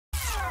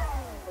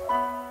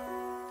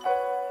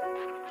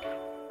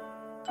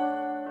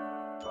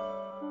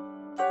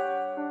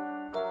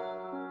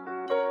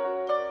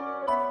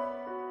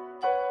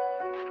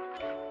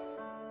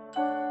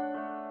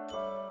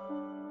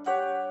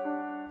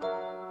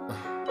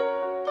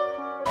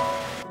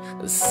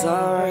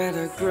Saw her at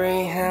a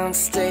Greyhound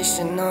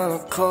station on a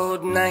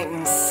cold night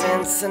in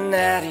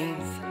Cincinnati.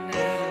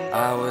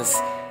 I was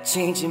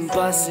changing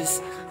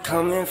buses,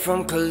 coming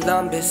from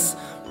Columbus,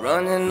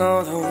 running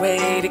all the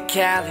way to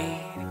Cali.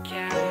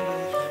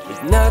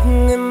 With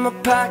nothing in my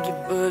pocket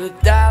but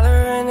 $1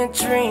 and a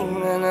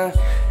dream and a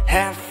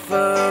half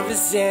of a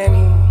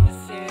Zanny.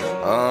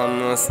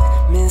 Almost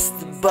missed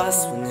the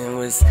bus when it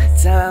was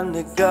time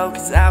to go,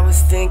 'cause I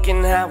was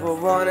thinking how I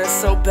want her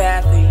so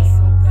badly.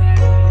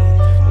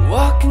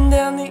 Walking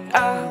down the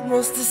aisle,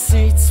 most the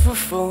seats were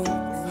full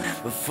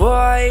before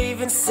I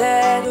even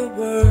said a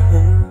word.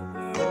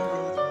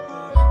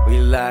 We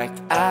locked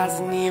eyes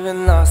and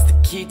even lost the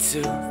key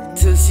to,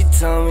 till she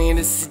told me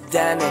to sit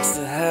down next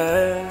to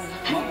her.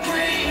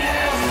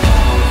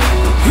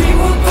 We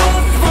were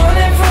both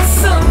running from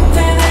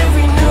something that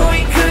we knew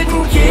we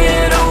couldn't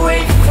get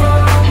away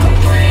from.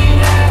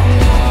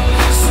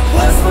 She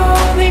was my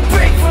only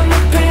break from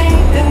the pain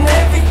and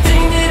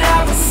everything that I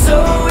was so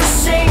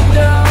ashamed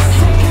of.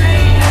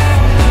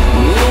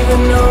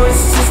 Even though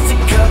it's just a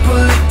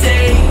couple of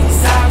days,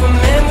 I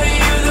remember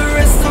you the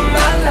rest of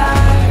my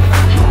life.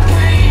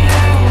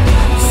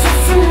 So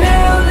for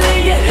now, lay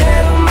your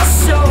head on my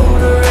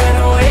shoulder and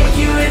I'll wake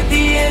you at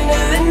the end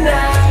of the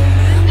night.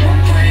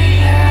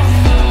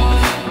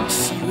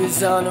 She was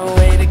on her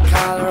way to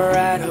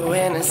Colorado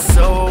and her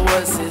soul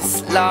was as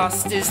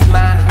lost as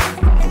mine.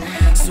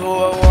 So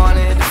I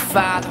wanted to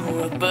follow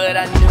her, but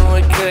I knew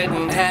it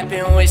couldn't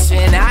happen,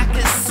 wishing I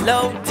could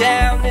slow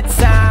down the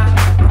time.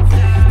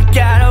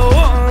 Got a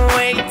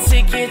one-way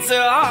ticket to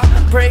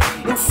heartbreak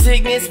and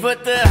sickness,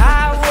 but the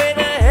highway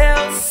to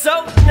hell's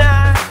so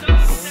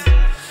nice.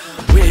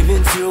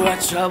 Waving to our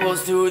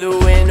troubles through the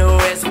window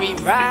as we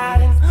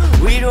ride, and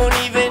we don't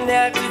even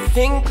have to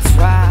think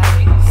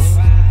twice.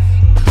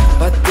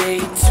 But day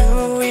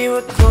two, we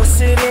were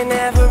closer than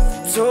ever.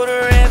 Told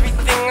her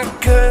everything I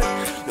could.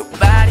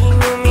 Nobody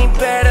knew me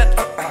better.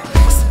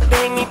 So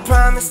made me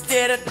promise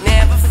that I'd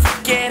never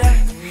forget her.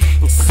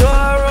 So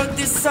I wrote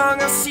this song,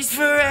 how she's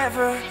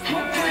forever.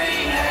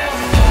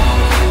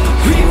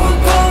 We were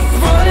both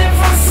running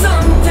from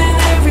something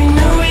that we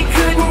knew we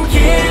couldn't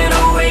get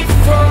away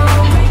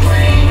from.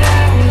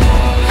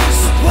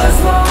 She was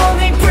my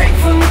only break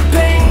from the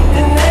pain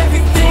and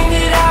everything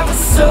that I was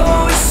so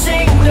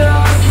ashamed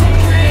of.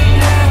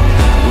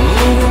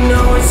 Even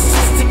though it's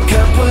just a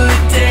couple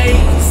of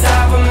days, I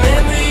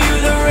remember you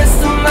the rest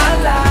of my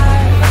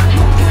life.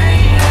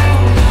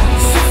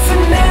 So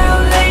for now,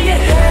 lay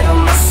your head on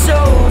my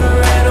shoulder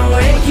and I'll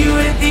wake you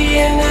at the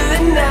end of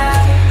the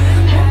night.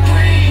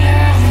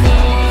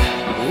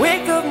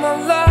 Wake up my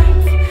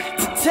life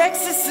to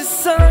Texas'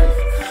 sun,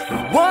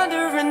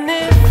 wondering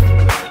if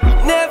we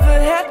never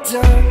had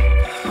done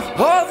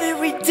all that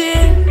we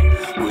did.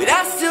 Would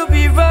I still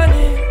be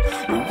running,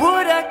 or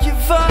would I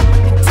give up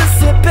and just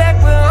head back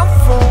where I'm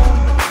from?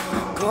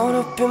 Caught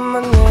up in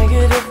my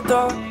negative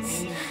thoughts,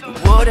 and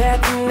what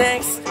happened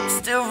next,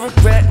 still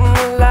regretting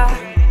a lot.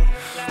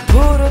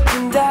 Pulled up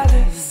in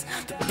Dallas,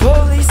 the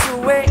police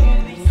are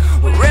waiting,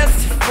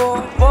 arrested for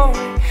a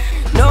warrant,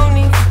 no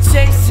need for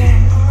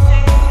chasing.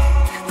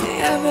 They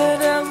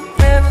evidently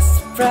been a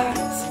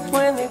surprise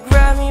when they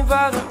grabbed me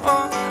by the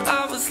arm.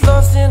 I was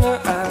lost in her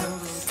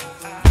eyes.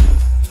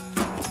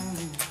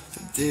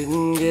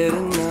 Didn't get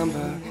a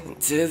number, and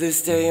to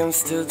this day I'm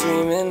still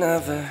dreaming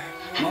of her.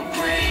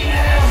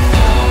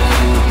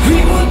 We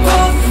were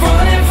both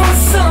running from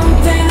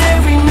something that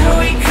we knew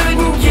we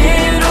couldn't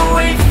get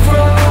away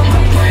from.